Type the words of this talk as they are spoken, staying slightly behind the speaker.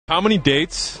How many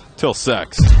dates till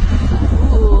sex?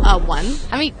 One.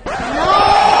 I mean, no!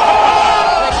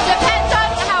 Depends on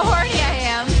how horny I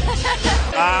am.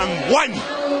 One.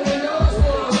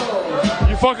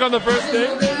 You fuck on the first date?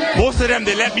 Most of them,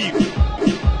 they let me.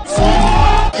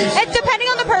 It's depending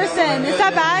on the person. Is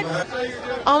that bad?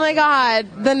 Oh my god,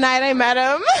 the night I met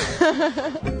him.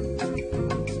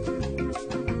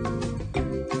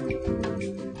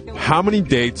 How many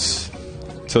dates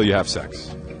till you have sex?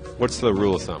 What's the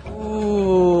rule of thumb?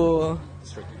 Ooh.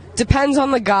 Depends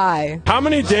on the guy. How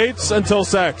many dates until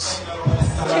sex? 2?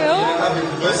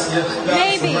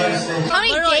 Maybe. How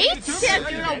many dates?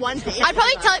 One date. I'd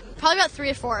probably about 3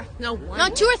 or 4. No,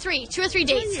 2 or 3. 2 or 3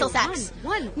 dates till sex.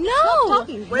 One. No.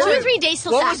 2 or 3 dates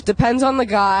till sex. Depends on the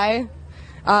guy.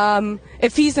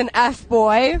 If he's an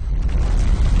F-boy,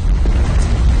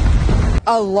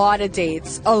 a lot of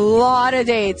dates. A lot of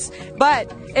dates.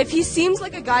 But if he seems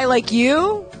like a guy like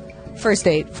you, first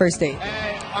date. First date.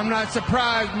 Hey, I'm not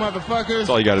surprised, motherfuckers. That's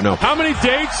all you gotta know. How many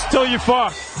dates till you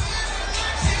fuck?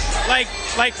 Like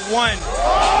one.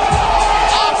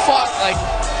 Oh, fuck. Like,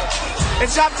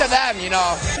 it's up to them, you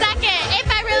know. Second, if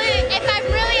I'm really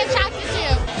attracted to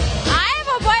you. I have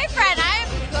a boyfriend. I'm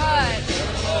good.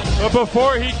 But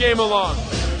before he came along.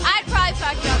 I'd probably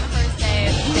fuck you on the first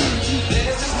date.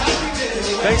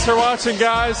 Thanks for watching,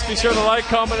 guys. Be sure to like,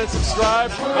 comment, and subscribe.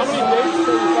 How many dates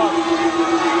till you fuck?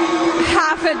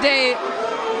 Half a date.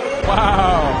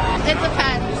 Wow. It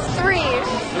depends. 3.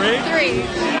 3?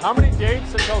 How many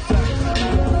dates until sex?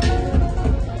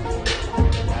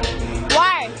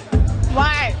 Why?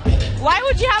 Why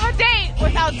would you have a date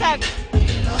without sex?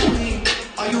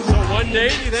 So one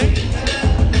date, you think?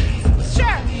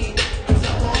 Sure.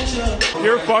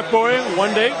 You're a fuckboy,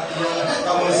 one date?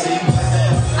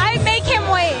 I make him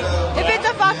wait. If it's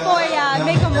a fuckboy, yeah, I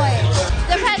make him wait.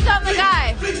 Depends on the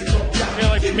guy. Okay,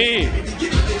 like me.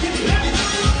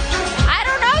 I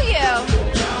don't know you.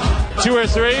 2 or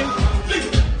 3? 1,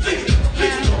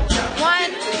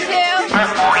 2.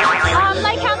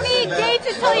 Like how many dates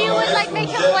until you would like make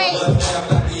him wait?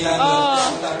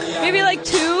 Maybe like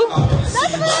 2.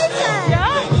 That's what I said. Yeah.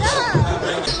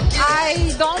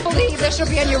 I don't believe there should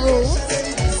be any rules,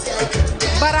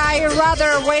 but I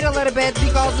rather wait a little bit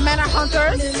because men are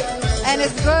hunters, and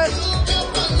it's good.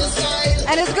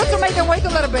 And it's good to make them wait a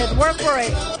little bit. Work for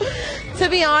it. To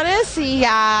be honest,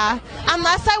 yeah.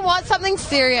 Unless I want something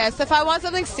serious. If I want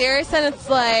something serious, then it's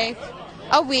like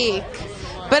a week.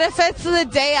 But if it's the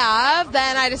day of,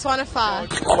 then I just want to fuck.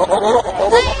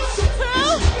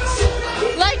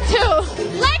 Like 2.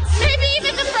 Like maybe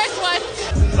even the first one.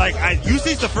 Like,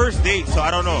 usually it's the first date, so I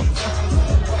don't know.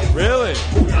 Really?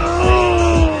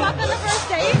 Fuck on the first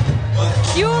date?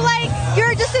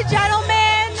 You're just a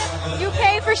gentleman. You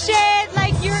pay for shit.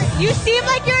 Like you seem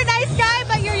like you're a nice guy,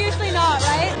 but you're usually not,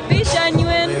 right? Be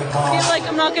genuine. Feel like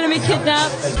I'm not gonna be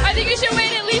kidnapped. I think you should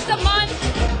wait at least a month.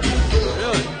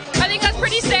 Really? I think that's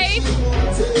pretty safe.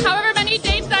 However many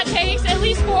dates that takes, at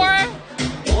least 4.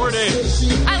 4 days.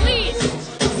 At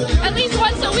least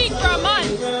once a week for a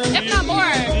month, if not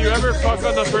more. Do you ever fuck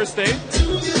on the first date?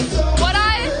 Would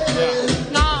I?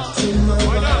 Yeah. No.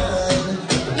 Why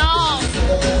not? No.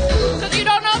 Because you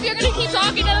don't know if you're going to keep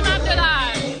talking to them after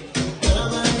that.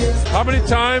 How many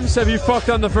times have you fucked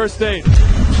on the first date?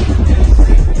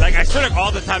 Like, I feel like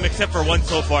all the time except for one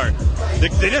so far.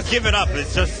 They just give it up.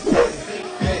 It's just...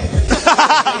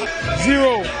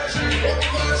 0.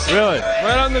 Really?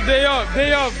 Right on the day off,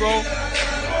 bro.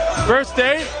 First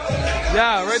date?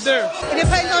 Yeah, right there. It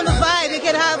depends on the vibe. You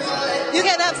can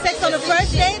have sex on the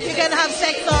first date. You can have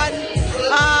sex on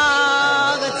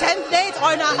the 10th date,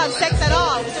 or not have sex at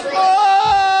all.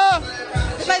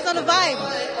 Depends on the vibe.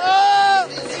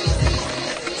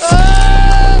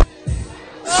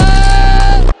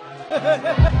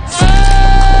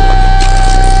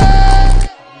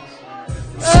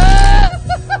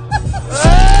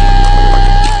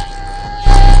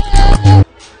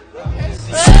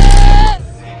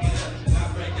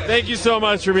 Thank you so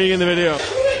much for being in the video.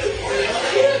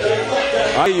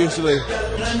 I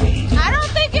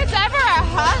don't think it's ever a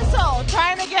hustle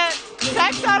trying to get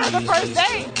sex out of the first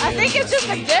date. I think it's just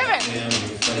a given.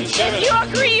 If you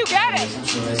agree, you get it.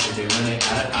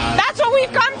 That's what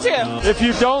we've come to. If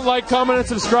you don't like, comment, and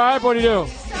subscribe, what do you do?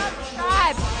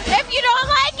 Subscribe. If you don't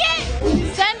like it,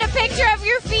 send a picture of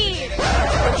your feed.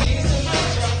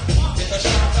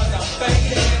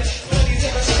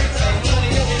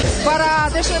 But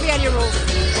there shouldn't be any rules.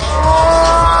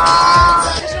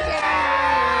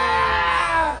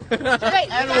 Wait,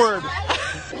 N-word.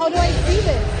 How do I see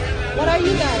this? What are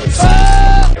you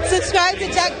guys? Subscribe to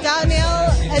Jack Daniel,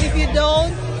 and if you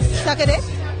don't, suck a dick.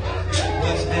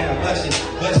 Damn, bless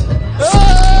you.